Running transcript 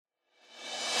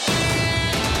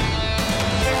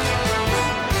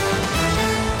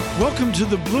Welcome to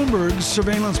the Bloomberg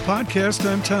Surveillance Podcast.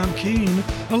 I'm Tom Keene,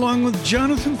 along with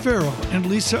Jonathan Farrell and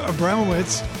Lisa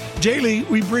Abramowitz. Daily,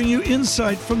 we bring you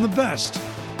insight from the best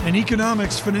in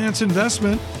economics, finance,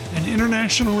 investment, and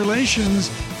international relations.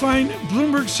 Find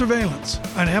Bloomberg Surveillance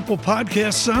on Apple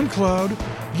Podcasts, SoundCloud,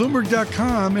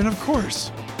 Bloomberg.com, and of course,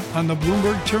 on the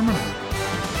Bloomberg Terminal.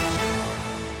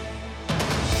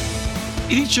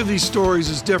 Each of these stories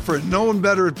is different. No one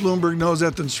better at Bloomberg knows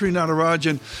that than Sridhar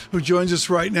Natarajan, who joins us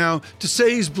right now. To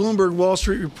say he's Bloomberg Wall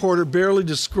Street Reporter barely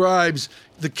describes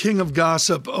the king of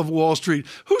gossip of Wall Street.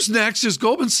 Who's next? Is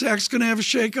Goldman Sachs going to have a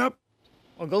shakeup?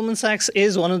 Well, Goldman Sachs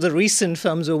is one of the recent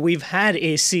firms where we've had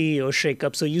a CEO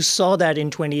shakeup. So you saw that in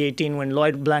 2018 when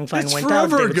Lloyd Blankfein went out,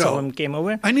 David Solomon came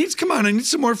over. I need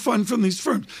some more fun from these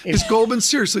firms. Is Goldman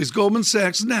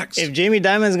Sachs next? If Jamie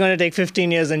Dimon is going to take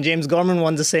 15 years and James Gorman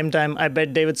won the same time, I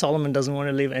bet David Solomon doesn't want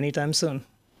to leave anytime soon.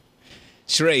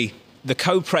 Sri, the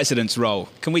co-president's role.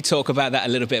 Can we talk about that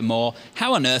a little bit more?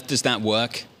 How on earth does that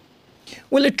work?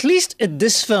 Well, at least at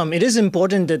this firm, it is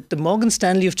important that the Morgan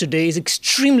Stanley of today is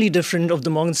extremely different of the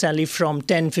Morgan Stanley from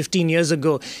 10, 15 years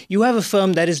ago. You have a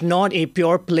firm that is not a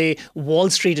pure play Wall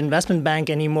Street investment bank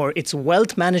anymore. Its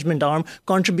wealth management arm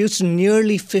contributes to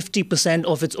nearly 50%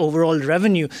 of its overall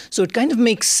revenue. So it kind of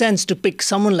makes sense to pick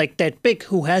someone like Ted Pick,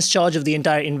 who has charge of the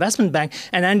entire investment bank,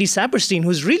 and Andy Saperstein,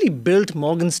 who's really built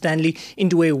Morgan Stanley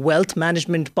into a wealth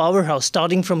management powerhouse,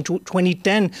 starting from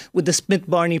 2010 with the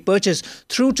Smith-Barney purchase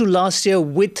through to last year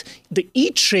with the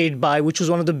E-Trade buy, which was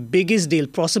one of the biggest deals,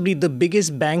 possibly the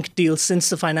biggest bank deal since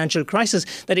the financial crisis,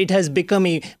 that it has become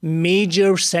a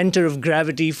major center of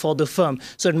gravity for the firm.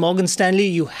 So at Morgan Stanley,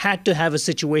 you had to have a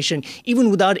situation, even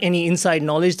without any inside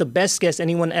knowledge, the best guess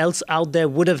anyone else out there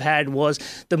would have had was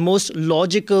the most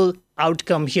logical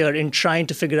outcome here in trying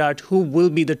to figure out who will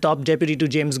be the top deputy to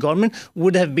James Gorman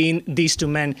would have been these two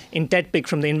men in Ted Pick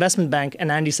from the investment bank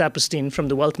and Andy Saperstein from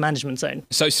the wealth management side.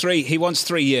 So he wants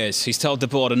 3 years. He's told the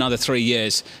board another 3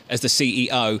 years as the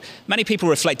CEO. Many people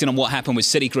reflecting on what happened with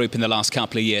Citigroup in the last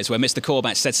couple of years, where Mr.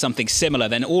 Corbat said something similar.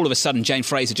 Then all of a sudden, Jane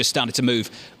Fraser just started to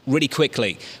move really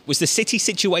quickly. Was the Citi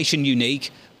situation unique,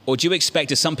 or do you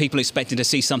expect, as some people expecting to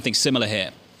see something similar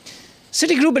here?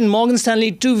 Citigroup and Morgan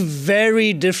Stanley, two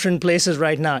very different places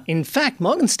right now. In fact,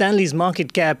 Morgan Stanley's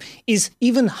market cap is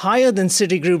even higher than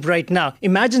Citigroup right now.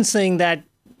 Imagine saying that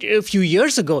a few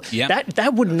years ago. Yeah.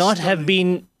 That would not have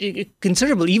been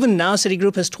considerable. Even now,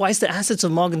 Citigroup has twice the assets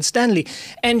of Morgan Stanley.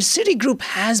 And Citigroup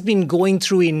has been going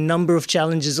through a number of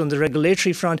challenges on the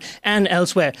regulatory front and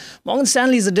elsewhere. Morgan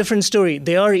Stanley is a different story.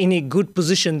 They are in a good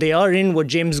position. They are in what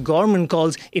James Gorman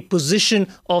calls a position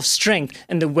of strength.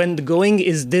 And when the going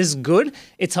is this good,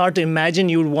 it's hard to imagine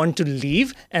you would want to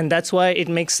leave. And that's why it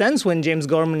makes sense when James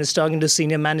Gorman is talking to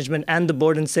senior management and the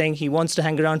board and saying he wants to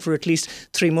hang around for at least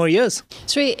 3 more years.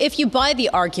 Sri, if you buy the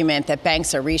argument that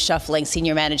banks are reshuffling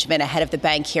senior management ahead of the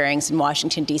bank hearings in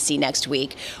Washington, D.C. next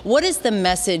week, what is the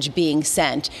message being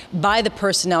sent by the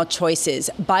personnel choices,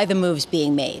 by the moves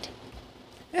being made?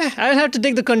 I'd have to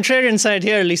take the contrarian side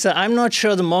here, Lisa. I'm not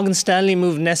sure the Morgan Stanley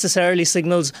move necessarily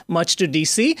signals much to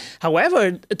DC.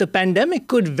 However, the pandemic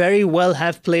could very well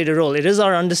have played a role. It is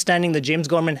our understanding that James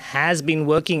Gorman has been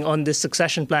working on this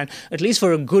succession plan, at least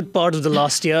for a good part of the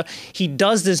last year. He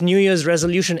does this New Year's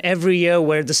resolution every year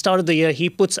where at the start of the year, he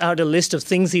puts out a list of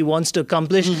things he wants to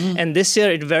accomplish. Mm-hmm. And this year,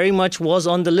 it very much was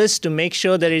on the list to make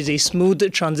sure there is a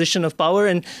smooth transition of power.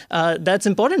 And that's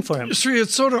important for him. Sri,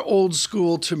 it's sort of old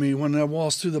school to me when I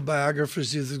walk through the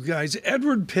biographies of the guys.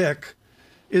 Edward Pick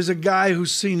is a guy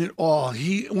who's seen it all.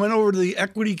 He went over to the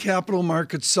equity capital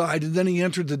market side, and then he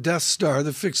entered the Death Star,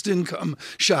 the fixed income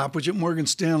shop, which at Morgan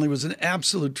Stanley was an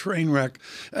absolute train wreck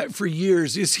for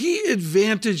years. Is he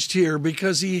advantaged here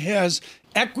because he has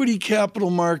equity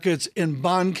capital markets and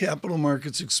bond capital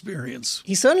markets experience?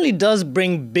 He certainly does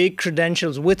bring big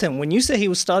credentials with him. When you say he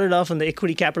was started off on the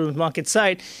equity capital market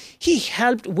side, he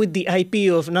helped with the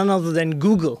IPO of none other than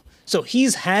Google. So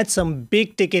he's had some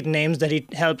big ticket names that he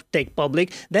helped take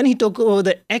public. Then he took over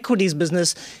the equities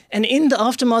business. And in the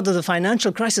aftermath of the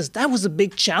financial crisis, that was a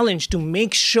big challenge to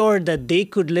make sure that they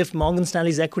could lift Morgan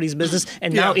Stanley's equities business.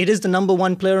 And now it is the number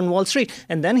one player on Wall Street.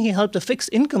 And then he helped a fixed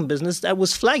income business that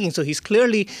was flagging. So he's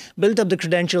clearly built up the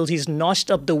credentials. He's notched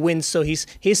up the wins. So his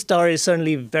star is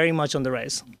certainly very much on the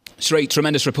rise. Sri,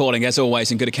 tremendous reporting as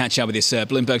always, and good to catch up with you, sir.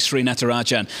 Bloomberg's Sridhar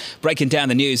Natarajan breaking down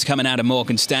the news coming out of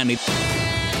Morgan Stanley.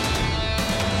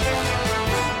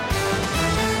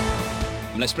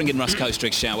 Let's bring in Russ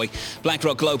Koesterich, shall we?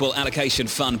 BlackRock Global Allocation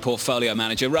Fund Portfolio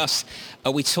Manager. Russ,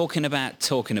 are we talking about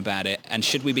it? And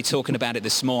should we be talking about it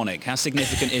this morning? How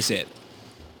significant is it?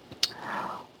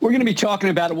 We're going to be talking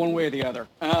about it one way or the other.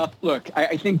 Look,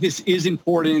 I think this is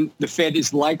important. The Fed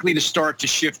is likely to start to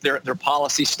shift their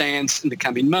policy stance in the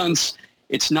coming months.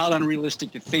 It's not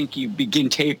unrealistic to think you begin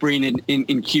tapering in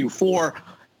Q4.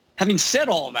 Having said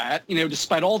all that,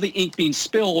 despite all the ink being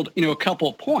spilled, a couple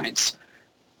of points.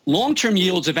 Long-term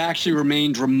yields have actually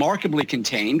remained remarkably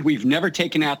contained. We've never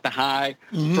taken out the high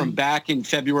from back in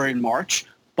February and March.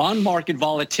 Bond market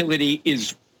volatility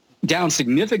is down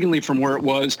significantly from where it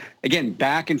was, again,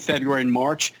 back in February and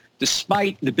March,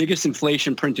 despite the biggest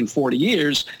inflation print in 40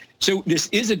 years. So this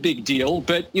is a big deal,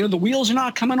 but, the wheels are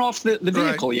not coming off the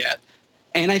vehicle yet.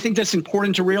 And I think that's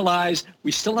important to realize.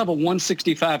 We still have a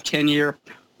 165 10-year.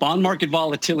 Bond market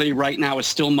volatility right now is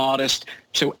still modest.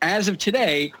 So as of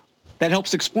today, that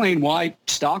helps explain why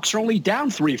stocks are only down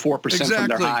 3-4% from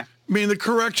their high. I mean, the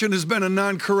correction has been a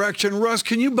non-correction. Russ,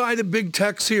 can you buy the big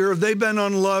techs here? Have they been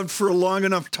unloved for a long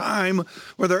enough time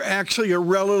where they're actually a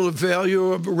relative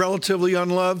value of relatively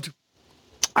unloved?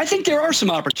 I think there are some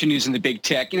opportunities in the big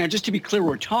tech. Just to be clear,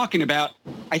 we're talking about,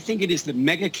 I think it is the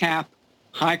mega cap,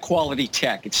 high quality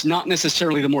tech. It's not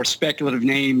necessarily the more speculative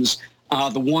names,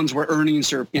 the ones where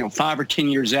earnings are, 5 or 10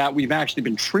 years out. We've actually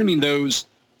been trimming those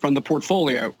from the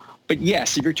portfolio. But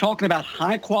yes, if you're talking about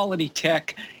high quality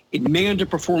tech, it may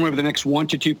underperform over the next 1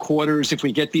 to 2 quarters if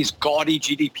we get these gaudy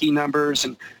GDP numbers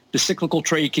and the cyclical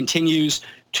trade continues.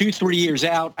 2-3 years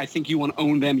out, I think you want to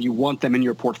own them. You want them in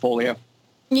your portfolio.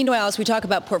 As we talk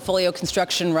about portfolio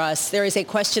construction, Russ, there is a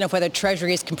question of whether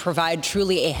treasuries can provide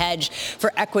truly a hedge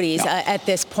for equities at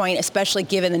this point, especially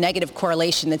given the negative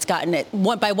correlation that's gotten it,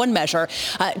 by one measure,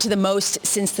 to the most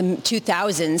since the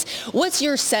 2000s. What's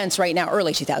your sense right now,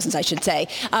 early 2000s, I should say,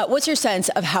 what's your sense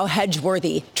of how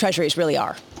hedge-worthy treasuries really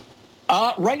are?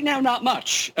 Right now, not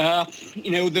much.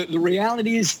 The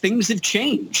reality is things have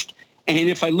changed. And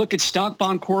if I look at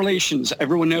stock-bond correlations,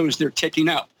 everyone knows they're ticking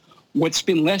up. What's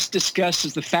been less discussed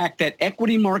is the fact that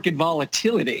equity market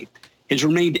volatility has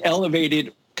remained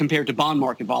elevated compared to bond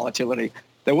market volatility.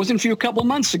 That wasn't a couple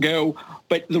months ago,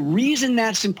 but the reason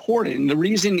that's important, the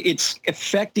reason it's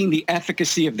affecting the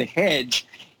efficacy of the hedge,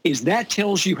 is that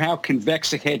tells you how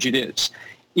convex a hedge it is.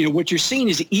 What you're seeing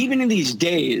is even in these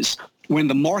days when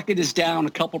the market is down a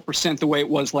couple percent the way it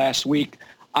was last week,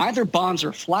 either bonds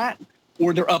are flat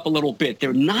or they're up a little bit.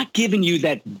 They're not giving you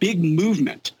that big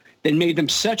movement that made them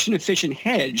such an efficient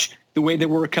hedge the way they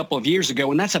were a couple of years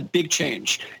ago. And that's a big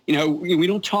change. We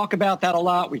don't talk about that a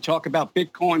lot. We talk about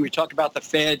Bitcoin. We talk about the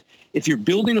Fed. If you're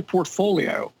building a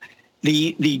portfolio,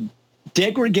 the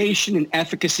degradation and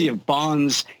efficacy of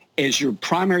bonds as your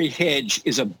primary hedge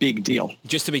is a big deal.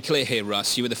 Just to be clear here,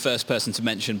 Russ, you were the first person to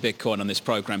mention Bitcoin on this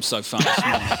program so far this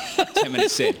morning. 10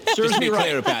 minutes in. Just to be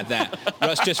clear about that.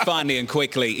 Russ, just finally and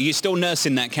quickly, are you still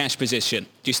nursing that cash position?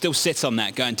 Do you still sit on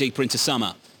that going deeper into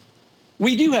summer?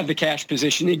 We do have the cash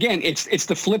position. Again, it's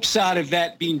the flip side of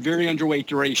that being very underweight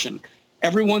duration.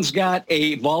 Everyone's got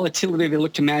a volatility they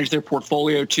look to manage their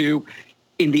portfolio to.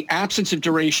 In the absence of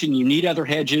duration, you need other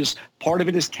hedges. Part of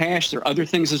it is cash. There are other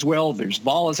things as well. There's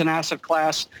vol as an asset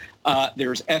class.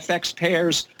 There's FX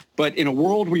pairs. But in a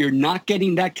world where you're not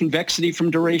getting that convexity from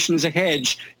duration as a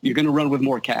hedge, you're going to run with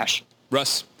more cash.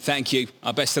 Russ, thank you.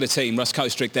 Our best to the team. Russ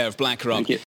Koesterich there of BlackRock. Thank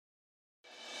you.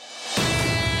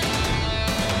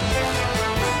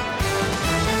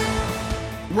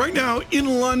 Right now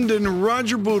in London,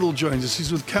 Roger Bootle joins us.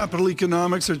 He's with Capital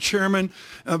Economics, a chairman.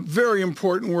 Very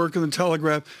important work in the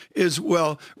Telegraph as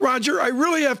well. Roger, I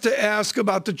really have to ask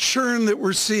about the churn that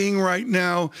we're seeing right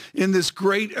now in this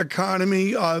great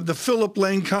economy. The Philip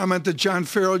Lane comment that John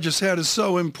Farrow just had is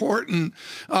so important.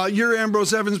 You're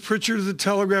Ambrose Evans-Pritchard of the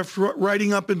Telegraph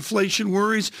writing up inflation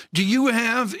worries. Do you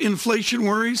have inflation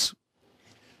worries?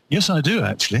 Yes, I do,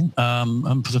 actually,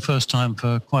 and for the first time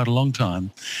for quite a long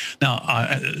time. Now,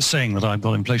 saying that I've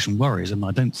got inflation worries, and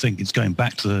I don't think it's going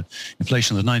back to the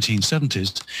inflation of the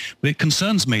 1970s, but it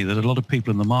concerns me that a lot of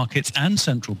people in the markets and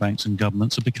central banks and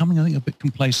governments are becoming, I think, a bit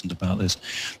complacent about this.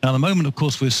 Now, at the moment, of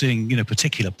course, we're seeing,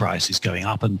 particular prices going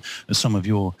up, and as some of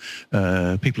your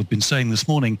people have been saying this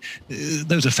morning,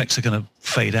 those effects are going to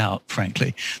fade out,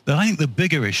 frankly. But I think the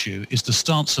bigger issue is the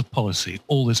stance of policy.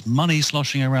 All this money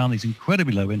sloshing around, these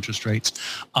incredibly low interest rates,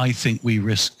 I think we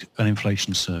risk an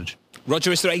inflation surge.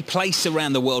 Roger, is there a place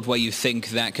around the world where you think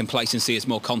that complacency is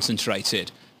more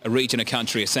concentrated? A region, a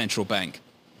country, a central bank?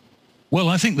 Well,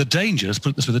 I think the dangers, put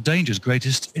it this way, the danger is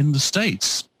greatest in the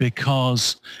States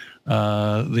because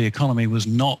the economy was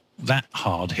not that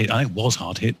hard hit. I think it was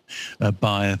hard hit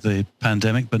by the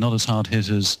pandemic, but not as hard hit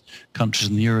as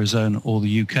countries in the Eurozone or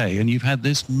the UK. And you've had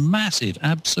this massive,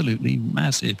 absolutely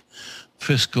massive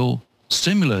fiscal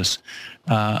stimulus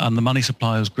and the money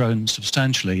supply has grown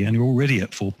substantially, and you're already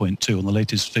at 4.2 on the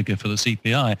latest figure for the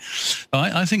CPI.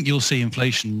 I think you'll see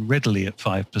inflation readily at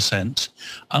 5%,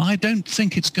 and I don't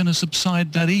think it's going to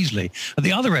subside that easily. At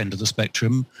the other end of the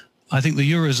spectrum, I think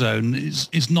the Eurozone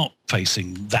is not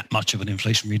facing that much of an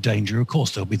inflationary danger. Of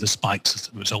course, there'll be the spikes as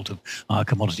a result of higher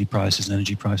commodity prices and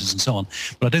energy prices and so on.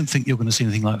 But I don't think you're going to see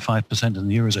anything like 5% in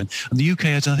the Eurozone. And the UK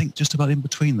is, I think, just about in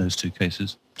between those two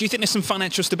cases. Do you think there's some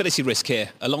financial stability risk here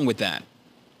along with that?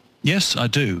 Yes, I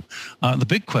do. The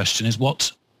big question is what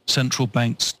central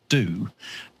banks do.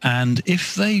 And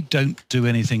if they don't do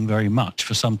anything very much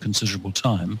for some considerable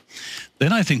time,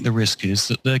 then I think the risk is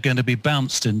that they're going to be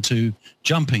bounced into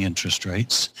jumping interest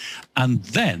rates. And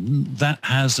then that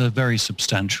has a very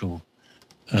substantial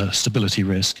stability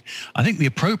risk. I think the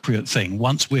appropriate thing,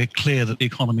 once we're clear that the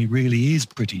economy really is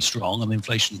pretty strong and the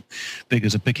inflation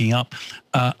figures are picking up,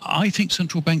 I think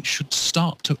central banks should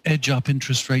start to edge up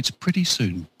interest rates pretty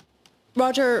soon.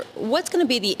 Roger, what's going to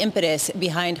be the impetus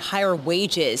behind higher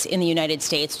wages in the United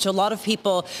States, which a lot of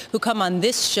people who come on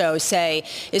this show say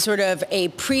is sort of a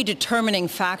predetermining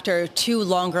factor to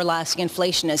longer-lasting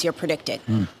inflation, as you're predicting?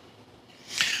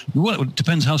 Well, it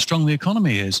depends how strong the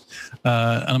economy is.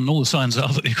 And all the signs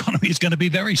are that the economy is going to be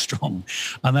very strong.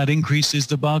 And that increases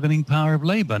the bargaining power of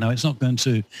labour. Now, it's not going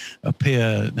to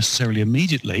appear necessarily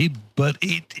immediately, but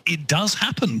it does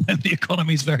happen when the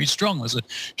economy is very strong. There's a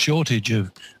shortage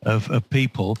of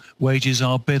people. Wages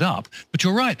are bid up. But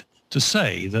you're right to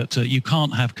say that you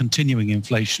can't have continuing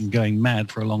inflation going mad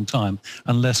for a long time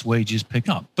unless wages pick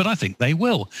up. But I think they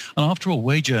will. And after all,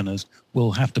 wage earners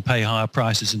will have to pay higher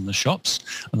prices in the shops,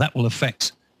 and that will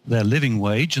affect their living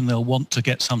wage, and they'll want to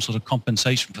get some sort of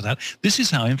compensation for that. This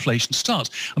is how inflation starts.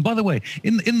 And by the way,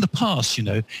 in the past,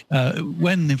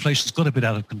 when inflation's got a bit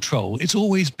out of control, it's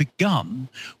always begun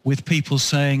with people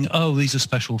saying, oh, these are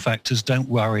special factors, don't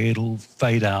worry, it'll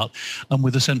fade out. And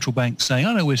with the central bank saying,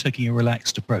 oh, no, we're taking a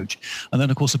relaxed approach. And then,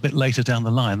 of course, a bit later down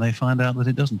the line, they find out that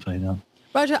it doesn't fade out.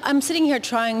 Roger, I'm sitting here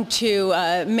trying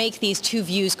to make these two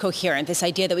views coherent, this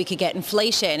idea that we could get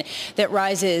inflation that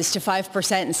rises to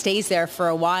 5% and stays there for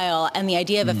a while, and the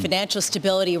idea of a financial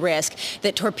stability risk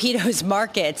that torpedoes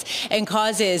markets and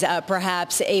causes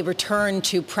perhaps a return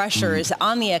to pressures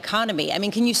on the economy. I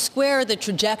mean, can you square the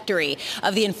trajectory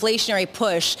of the inflationary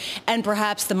push and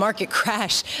perhaps the market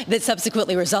crash that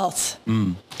subsequently results?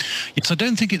 Yes, I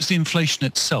don't think it's the inflation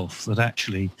itself that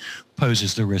actually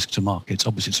poses the risk to markets.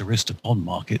 Obviously, it's a risk to bond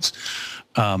markets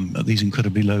at these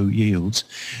incredibly low yields.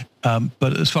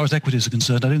 But as far as equities are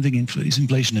concerned, I don't think it's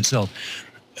inflation itself.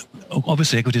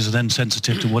 Obviously, equities are then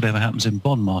sensitive to whatever happens in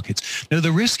bond markets. No,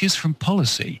 the risk is from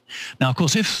policy. Now, of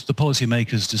course, if the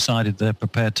policymakers decided they're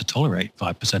prepared to tolerate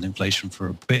 5% inflation for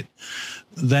a bit,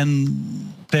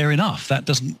 then fair enough. That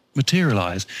doesn't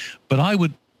materialize. But I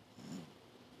would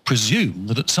presume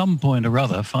that at some point or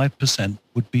other, 5%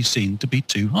 would be seen to be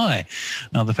too high.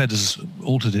 Now, the Fed has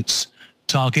altered its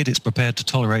target. It's prepared to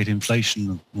tolerate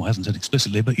inflation, well, hasn't said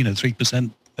explicitly, but,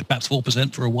 3%, perhaps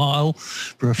 4% for a while,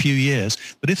 for a few years.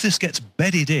 But if this gets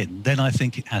bedded in, then I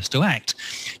think it has to act.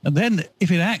 And then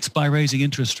if it acts by raising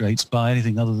interest rates by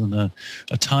anything other than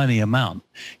a tiny amount,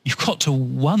 you've got to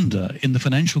wonder, in the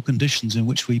financial conditions in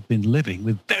which we've been living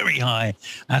with very high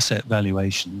asset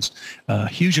valuations,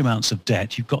 huge amounts of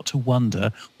debt, you've got to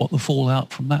wonder what the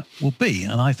fallout from that will be.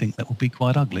 And I think that will be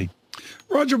quite ugly.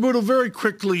 Roger Bootle, very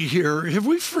quickly here, have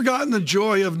we forgotten the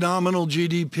joy of nominal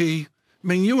GDP? I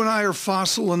mean, you and I are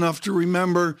fossil enough to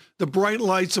remember the bright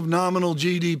lights of nominal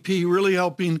GDP really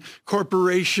helping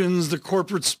corporations, the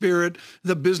corporate spirit,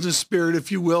 the business spirit,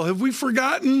 if you will. Have we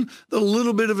forgotten that a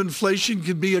little bit of inflation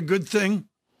could be a good thing?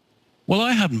 Well,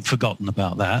 I hadn't forgotten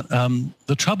about that.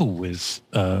 The trouble with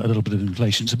a little bit of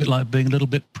inflation, it's a bit like being a little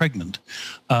bit pregnant.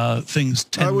 Things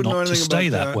tend not to stay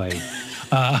that way.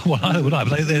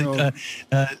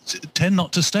 They tend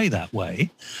not to stay that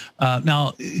way.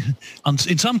 Now,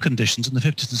 in some conditions, in the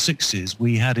 50s and 60s,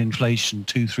 we had inflation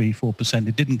 2%, 3%, 4%.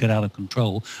 It didn't get out of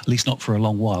control, at least not for a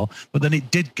long while, but then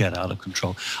it did get out of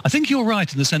control. I think you're right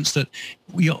in the sense that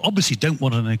we obviously don't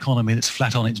want an economy that's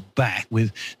flat on its back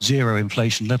with zero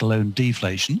inflation, let alone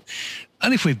deflation.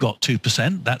 And if we've got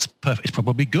 2%, that's perfect. It's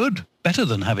probably good, better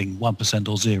than having 1%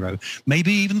 or zero,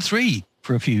 maybe even 3%.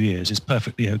 For a few years is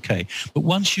perfectly okay. But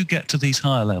once you get to these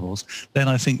higher levels, then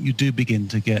I think you do begin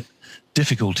to get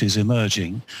difficulties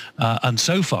emerging. And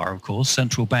so far, of course,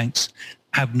 central banks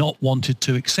have not wanted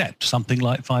to accept something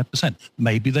like 5%.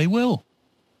 Maybe they will.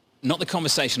 Not the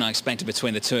conversation I expected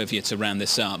between the two of you to round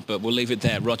this up, but we'll leave it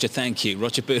there. Roger, thank you.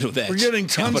 Roger Bootle there. We're getting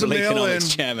tons of mail in.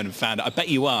 Chairman and founder. I bet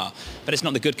you are, but it's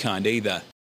not the good kind either.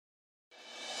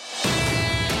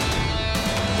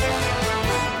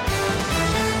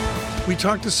 We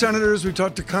talk to senators, we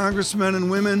talk to congressmen and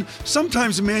women,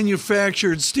 sometimes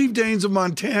manufactured. Steve Daines of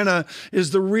Montana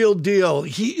is the real deal.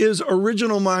 He is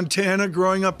original Montana,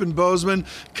 growing up in Bozeman,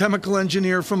 chemical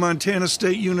engineer from Montana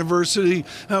State University,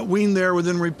 weaned there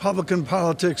within Republican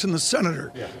politics, and the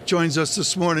senator joins us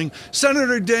this morning.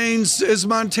 Senator Daines, as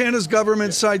Montana's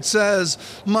government site says,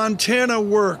 Montana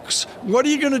works. What are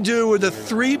you going to do with a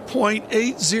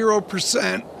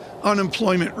 3.80%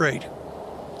 unemployment rate?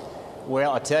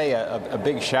 Well, I'll tell you, a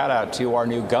big shout out to our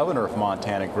new governor of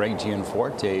Montana, Greg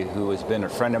Gianforte, who has been a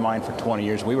friend of mine for 20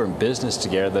 years. We were in business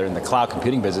together in the cloud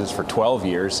computing business for 12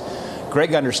 years.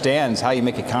 Greg understands how you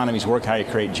make economies work, how you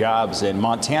create jobs, and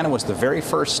Montana was the very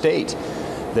first state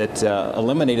that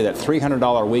eliminated that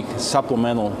 $300 a week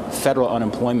supplemental federal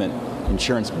unemployment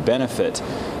insurance benefit.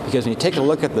 Because when you take a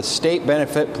look at the state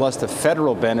benefit plus the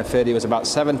federal benefit, it was about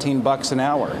 $17 an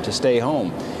hour to stay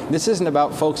home. This isn't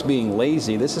about folks being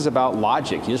lazy. This is about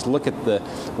logic. You just look at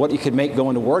what you could make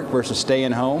going to work versus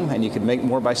staying home, and you could make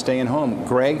more by staying home.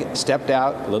 Greg stepped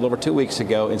out a little over 2 weeks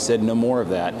ago and said no more of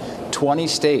that. 20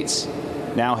 states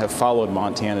now have followed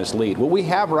Montana's lead. What we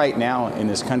have right now in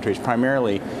this country is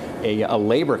primarily a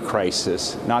labor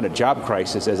crisis, not a job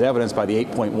crisis, as evidenced by the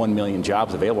 8.1 million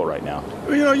jobs available right now.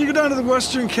 You know, you go down to the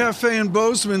Western Cafe in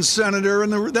Bozeman, Senator,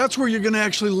 and that's where you're going to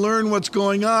actually learn what's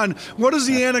going on. What is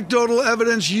the anecdotal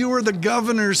evidence you or the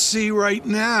governor see right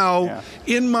now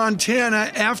in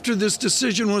Montana after this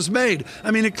decision was made? I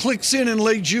mean, it clicks in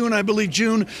late June, I believe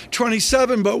June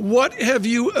 27, but what have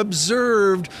you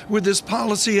observed with this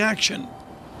policy action?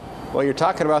 Well, you're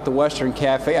talking about the Western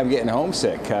Cafe. I'm getting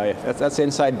homesick. That's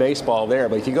inside baseball there.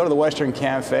 But if you go to the Western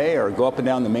Cafe or go up and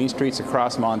down the main streets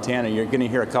across Montana, you're going to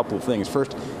hear a couple of things.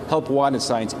 First, help wanted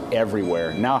signs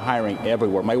everywhere, now hiring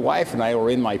everywhere. My wife and I were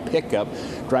in my pickup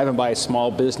driving by a small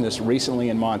business recently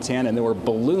in Montana, and there were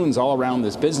balloons all around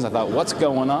this business. I thought, what's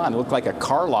going on? It looked like a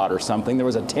car lot or something. There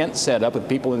was a tent set up with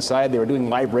people inside. They were doing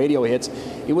live radio hits.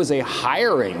 It was a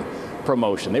hiring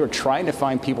promotion. They were trying to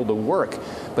find people to work.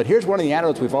 But here's one of the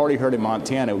anecdotes we've already heard in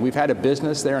Montana. We've had a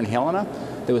business there in Helena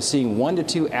that was seeing 1 to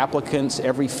 2 applicants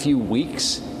every few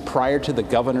weeks prior to the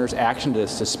governor's action to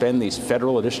suspend these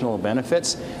federal additional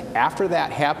benefits. After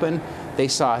that happened, they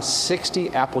saw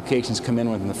 60 applications come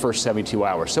in within the first 72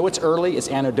 hours. So it's early, it's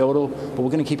anecdotal, but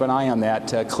we're going to keep an eye on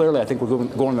that. Clearly, I think we're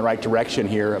going in the right direction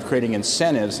here of creating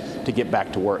incentives to get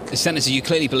back to work. Senator, you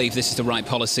clearly believe this is the right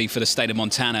policy for the state of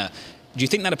Montana. Do you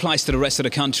think that applies to the rest of the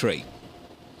country?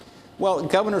 Well,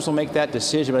 governors will make that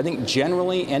decision, but I think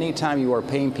generally anytime you are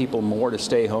paying people more to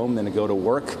stay home than to go to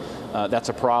work, that's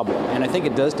a problem. And I think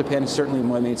it does depend certainly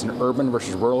whether it's an urban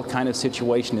versus rural kind of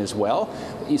situation as well.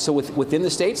 So within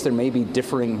the states, there may be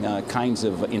differing kinds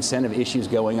of incentive issues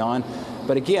going on.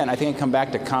 But again, I think I come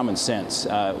back to common sense.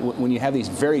 When you have these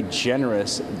very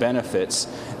generous benefits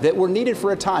that were needed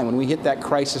for a time, when we hit that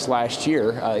crisis last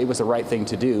year, it was the right thing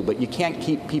to do. But you can't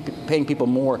keep paying people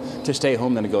more to stay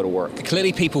home than to go to work.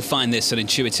 Clearly, people find this an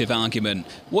intuitive argument.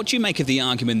 What do you make of the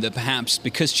argument that perhaps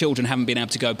because children haven't been able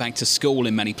to go back to school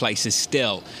in many places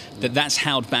still, that's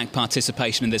held back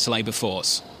participation in this labor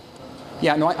force?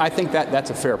 Yeah, no, I think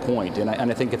that's a fair point, and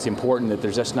I think it's important that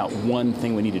there's just not one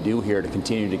thing we need to do here to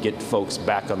continue to get folks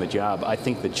back on the job. I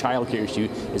think the child care issue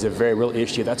is a very real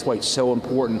issue. That's why it's so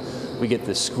important we get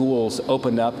the schools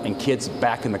opened up and kids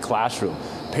back in the classroom.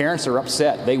 Parents are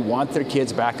upset. They want their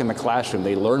kids back in the classroom.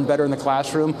 They learn better in the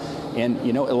classroom, and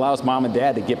it allows mom and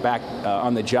dad to get back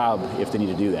on the job if they need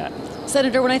to do that.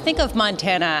 Senator, when I think of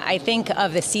Montana, I think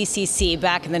of the CCC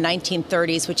back in the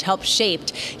 1930s, which helped shape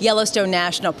Yellowstone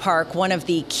National Park, one of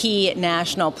the key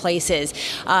national places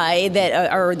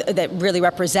that really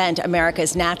represent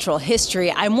America's natural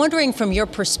history. I'm wondering from your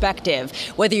perspective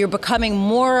whether you're becoming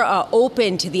more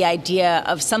open to the idea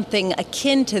of something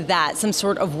akin to that, some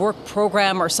sort of work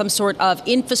program or some sort of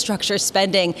infrastructure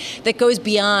spending that goes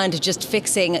beyond just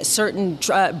fixing certain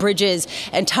bridges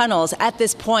and tunnels at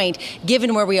this point,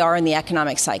 given where we are in the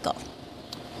economic cycle.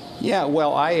 Yeah,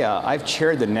 well, I've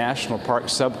chaired the National Park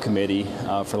Subcommittee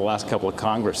for the last couple of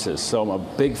Congresses, so I'm a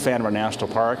big fan of our national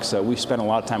parks. We've spent a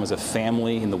lot of time as a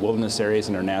family in the wilderness areas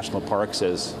in our national parks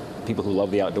as people who love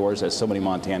the outdoors, as so many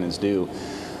Montanans do.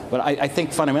 But I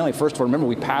think fundamentally, first of all, remember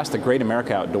we passed the Great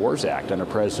America Outdoors Act under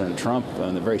President Trump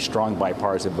on the very strong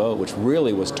bipartisan vote, which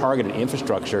really was targeted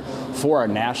infrastructure for our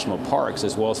national parks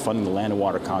as well as funding the Land and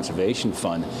Water Conservation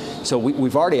Fund. So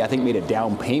we've already, I think, made a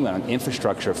down payment on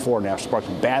infrastructure for national parks,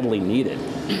 badly needed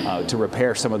to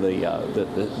repair some of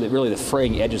the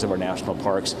fraying edges of our national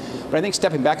parks. But I think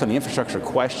stepping back on the infrastructure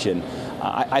question,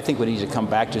 I think we need to come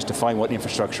back just to find what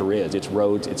infrastructure is. It's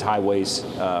roads, it's highways,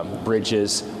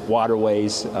 bridges,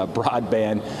 waterways,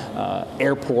 broadband,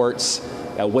 airports,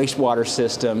 wastewater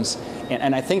systems.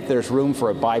 And I think there's room for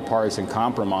a bipartisan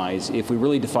compromise if we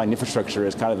really define infrastructure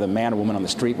as kind of the man or woman on the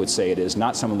street would say it is,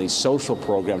 not some of these social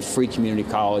programs, free community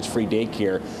college, free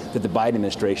daycare, that the Biden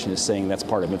administration is saying that's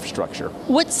part of infrastructure.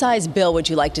 What size bill would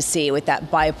you like to see with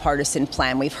that bipartisan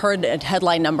plan? We've heard a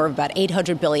headline number of about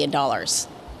 $800 billion.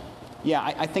 Yeah,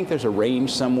 I think there's a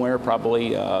range somewhere, probably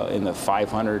in the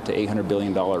 $500 to $800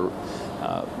 billion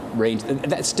range.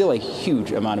 That's still a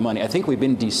huge amount of money. I think we've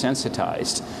been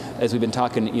desensitized as we've been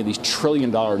talking these $1 trillion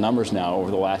numbers now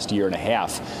over the last year and a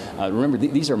half. Remember,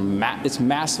 these are it's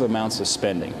massive amounts of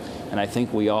spending. And I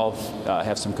think we all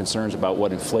have some concerns about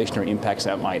what inflationary impacts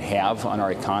that might have on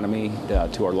our economy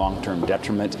to our long-term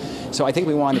detriment. So I think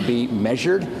we want to be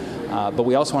measured. But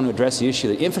we also want to address the issue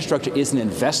that infrastructure is an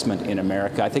investment in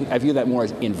America. I view that more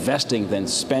as investing than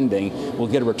spending. We'll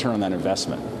get a return on that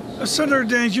investment. Senator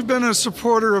Daines, you've been a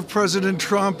supporter of President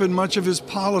Trump and much of his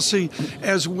policy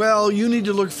as well. You need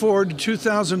to look forward to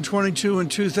 2022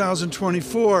 and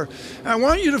 2024. I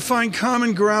want you to find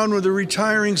common ground with a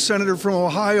retiring senator from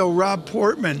Ohio, Rob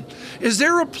Portman. Is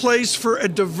there a place for a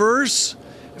diverse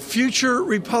future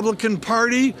Republican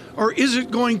Party, or is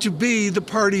it going to be the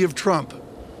party of Trump?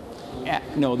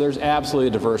 No, there's absolutely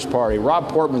a diverse party. Rob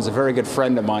Portman's a very good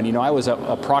friend of mine. I was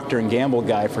a Procter & Gamble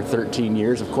guy for 13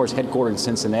 years, of course, headquartered in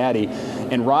Cincinnati.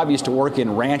 And Rob used to work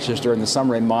in ranches during the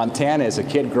summer in Montana as a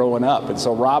kid growing up. And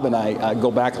so Rob and I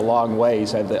go back a long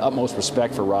ways. I have the utmost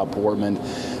respect for Rob Portman.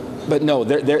 But no,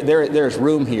 there's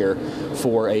room here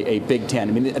for a Big Ten.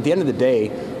 I mean, at the end of the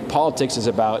day, politics is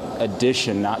about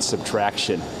addition, not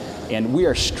subtraction. And we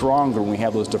are stronger when we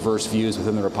have those diverse views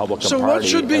within the Republican Party. So what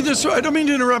should be this? I don't mean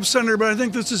to interrupt, Senator, but I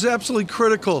think this is absolutely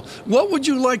critical. What would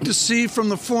you like to see from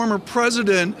the former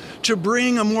president to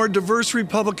bring a more diverse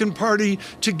Republican Party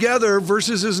together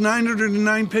versus his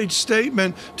 909-page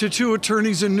statement to two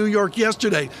attorneys in New York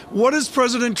yesterday? What does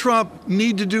President Trump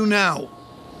need to do now?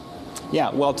 Yeah,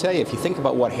 well, I'll tell you, if you think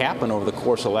about what happened over the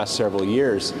course of the last several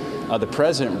years, the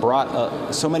president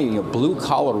brought so many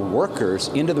blue-collar workers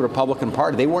into the Republican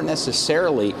Party. They weren't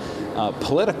necessarily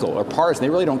political or partisan. They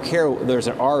really don't care if there's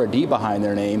an R or D behind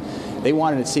their name. They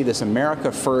wanted to see this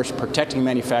America first, protecting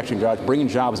manufacturing jobs, bringing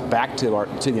jobs back to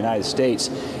the United States.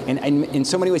 And in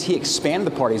so many ways, he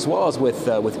expanded the party, as well as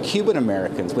with Cuban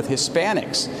Americans, with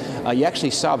Hispanics. You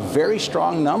actually saw very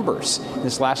strong numbers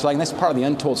this last election. That's part of the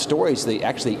untold stories, the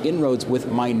actually inroads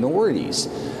with minorities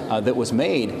that was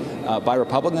made by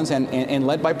Republicans and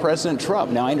led by President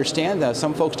Trump. Now, I understand that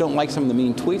some folks don't like some of the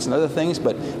mean tweets and other things,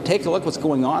 but take a look what's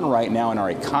going on right now in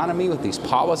our economy with these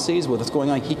policies, with what's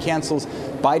going on.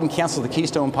 Biden canceled the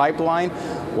Keystone Pipeline,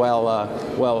 while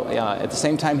at the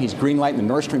same time he's greenlighting the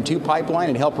Nord Stream 2 pipeline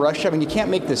and help Russia. I mean, you can't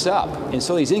make this up. And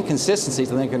so these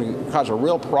inconsistencies, I think, are going to cause a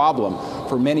real problem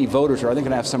for many voters who are, I think,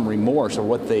 going to have some remorse of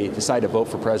what they decide to vote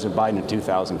for President Biden in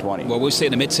 2020. Well, we'll see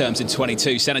in the midterms in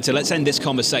 22. Senator, let's end this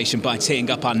conversation by teeing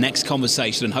up our next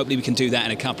conversation, and hopefully we can do that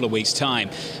in a couple of weeks' time.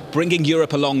 Bringing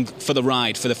Europe along for the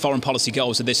ride for the foreign policy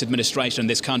goals of this administration and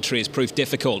this country has proved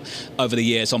difficult over the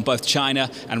years on both China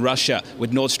and Russia,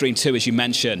 with Nord Stream 2, as you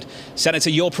mentioned. Senator,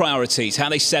 your priorities, how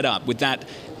they set up with that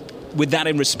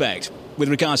in respect, with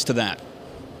regards to that?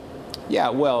 Yeah,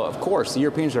 well, of course, the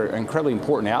Europeans are incredibly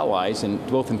important allies, and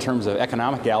both in terms of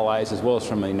economic allies as well as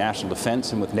from a national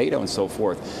defense and with NATO and so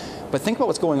forth. But think about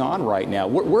what's going on right now.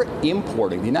 We're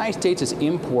importing. The United States is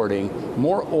importing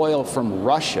more oil from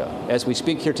Russia as we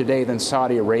speak here today than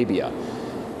Saudi Arabia.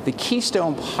 The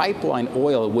Keystone Pipeline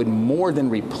oil would more than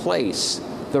replace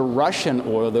the Russian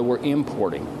oil that we're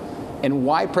importing. And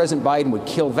why President Biden would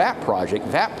kill that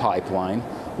project, that pipeline,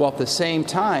 while at the same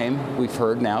time, we've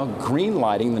heard now,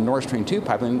 greenlighting the Nord Stream 2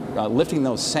 pipeline, lifting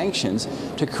those sanctions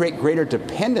to create greater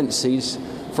dependencies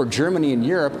for Germany and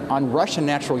Europe on Russian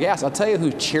natural gas. I'll tell you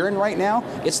who's cheering right now.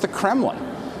 It's the Kremlin.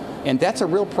 And that's a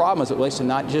real problem as it relates to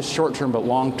not just short-term but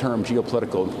long-term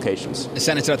geopolitical implications.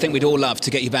 Senator, I think we'd all love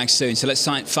to get you back soon, so let's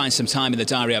find some time in the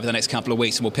diary over the next couple of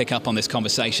weeks and we'll pick up on this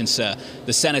conversation, sir.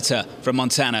 The Senator from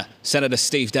Montana, Senator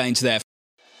Steve Daines there.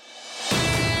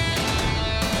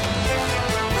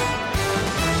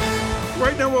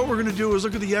 Right now, what we're going to do is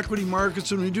look at the equity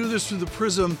markets, and we do this through the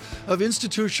prism of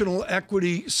institutional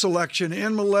equity selection.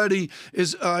 Ann Miletti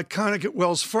is iconic at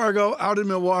Wells Fargo, out in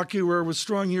Milwaukee, where it was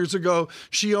strong years ago.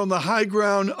 She owned the high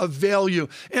ground of value.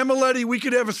 Ann Miletti, we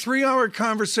could have a 3-hour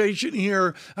conversation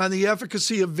here on the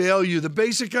efficacy of value. The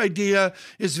basic idea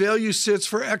is value sits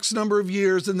for X number of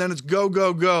years, and then it's go,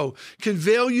 go, go. Can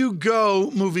value go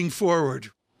moving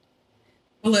forward?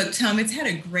 Well, look, Tom, it's had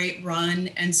a great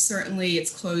run, and certainly it's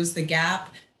closed the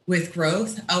gap with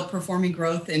growth, outperforming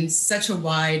growth in such a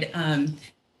wide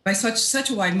by such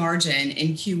a wide margin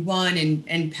in Q1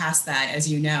 and past that,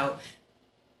 as you know.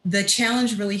 The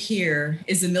challenge really here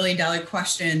is the million-dollar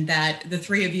question that the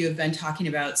three of you have been talking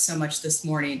about so much this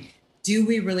morning. Do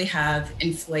we really have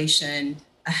inflation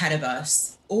ahead of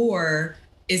us? Or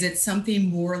is it something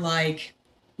more like,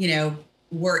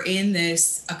 we're in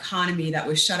this economy that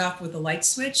was shut off with a light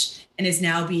switch and is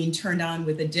now being turned on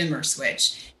with a dimmer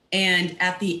switch? And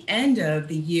at the end of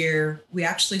the year, we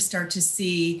actually start to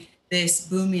see this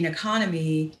booming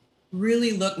economy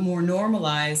really look more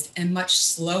normalized and much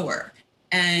slower.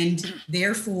 And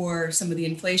therefore, some of the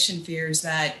inflation fears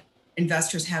that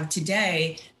investors have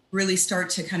today really start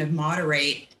to kind of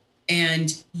moderate.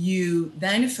 And you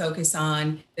then focus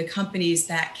on the companies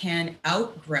that can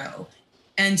outgrow.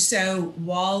 And so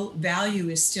while value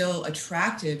is still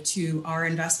attractive to our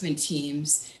investment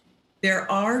teams, there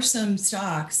are some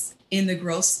stocks in the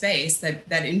growth space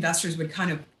that investors would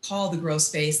kind of call the growth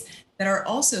space that are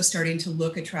also starting to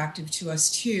look attractive to us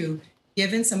too,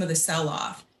 given some of the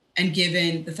sell-off. And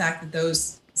given the fact that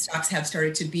those stocks have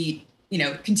started to beat,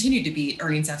 continue to beat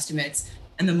earnings estimates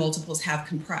and the multiples have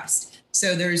compressed.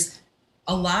 So there's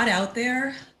a lot out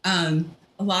there, a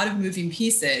lot of moving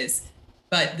pieces,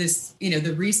 but this,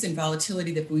 the recent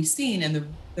volatility that we've seen and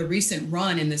the recent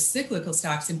run in the cyclical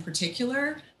stocks in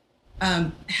particular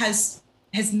has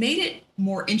made it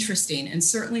more interesting and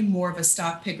certainly more of a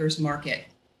stock picker's market.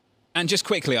 And just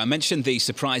quickly, I mentioned the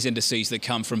surprise indices that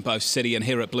come from both Citi and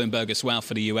here at Bloomberg as well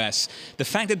for the US. The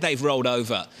fact that they've rolled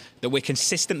over, that we're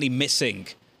consistently missing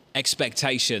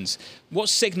expectations, what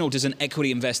signal does an equity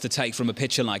investor take from a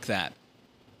picture like that?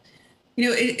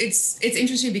 It's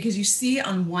interesting because you see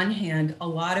on one hand a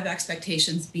lot of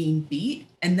expectations being beat,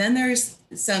 and then there's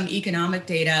some economic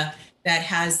data that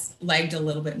has lagged a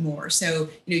little bit more. So,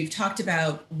 you've talked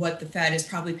about what the Fed is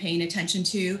probably paying attention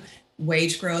to,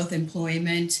 wage growth,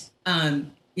 employment,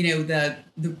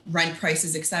 the rent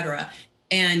prices, et cetera.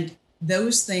 And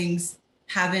those things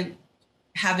haven't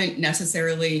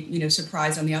necessarily,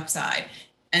 surprised on the upside.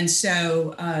 And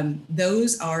so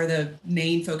those are the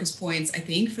main focus points, I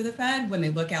think, for the Fed when they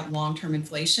look at long-term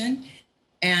inflation.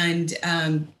 And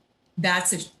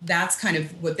that's kind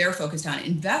of what they're focused on.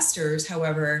 Investors,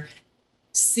 however,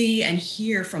 see and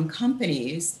hear from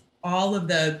companies all of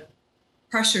the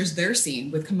pressures they're seeing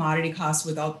with commodity costs,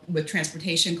 with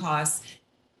transportation costs,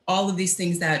 all of these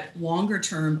things that longer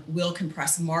term will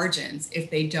compress margins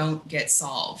if they don't get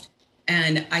solved.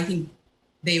 And I think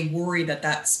they worry that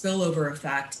spillover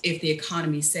effect, if the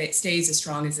economy stays as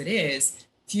strong as it is,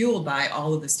 fueled by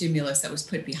all of the stimulus that was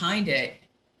put behind it,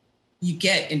 you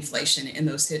get inflation in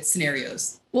those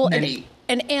scenarios. Well,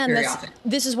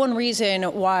 this is one reason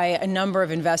why a number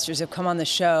of investors have come on the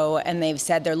show and they've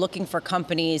said they're looking for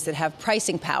companies that have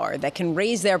pricing power, that can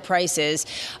raise their prices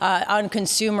on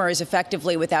consumers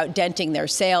effectively without denting their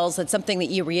sales. That's something that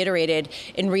you reiterated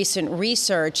in recent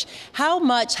research. How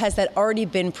much has that already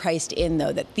been priced in,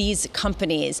 though, that these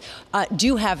companies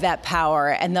do have that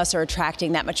power and thus are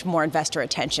attracting that much more investor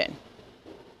attention?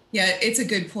 Yeah, it's a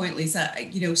good point, Lisa.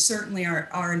 Certainly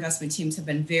our investment teams have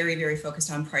been very, very focused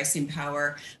on pricing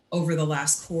power over the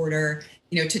last quarter.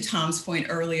 To Tom's point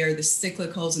earlier, the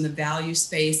cyclicals and the value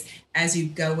space, as you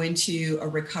go into a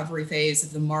recovery phase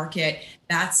of the market,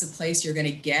 that's the place you're going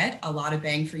to get a lot of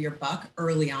bang for your buck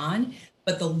early on.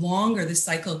 But the longer the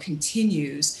cycle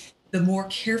continues, the more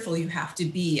careful you have to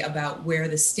be about where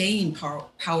the staying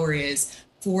power is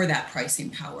for that pricing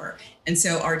power. And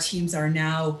so our teams are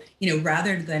now,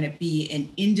 rather than it be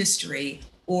an industry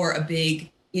or a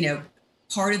big,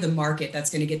 part of the market that's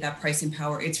going to get that pricing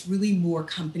power, it's really more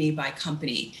company by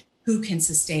company who can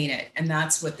sustain it. And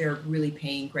that's what they're really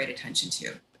paying great attention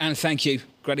to. And thank you.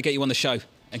 Great to get you on the show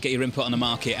and get your input on the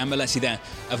market. And Miletti there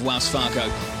of Wells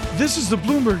Fargo. This is the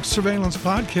Bloomberg Surveillance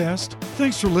Podcast.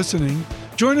 Thanks for listening.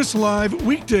 Join us live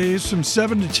weekdays from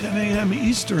 7 to 10 a.m.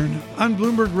 Eastern on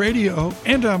Bloomberg Radio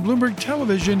and on Bloomberg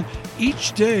Television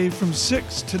each day from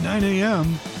 6 to 9 a.m.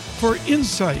 for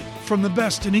insight from the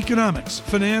best in economics,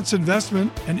 finance,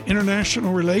 investment, and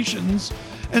international relations.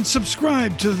 And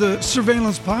subscribe to the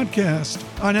Surveillance Podcast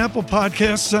on Apple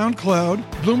Podcasts, SoundCloud,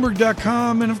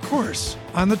 Bloomberg.com, and of course,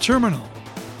 on the terminal.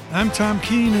 I'm Tom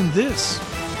Keene, and this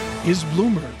is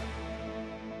Bloomberg.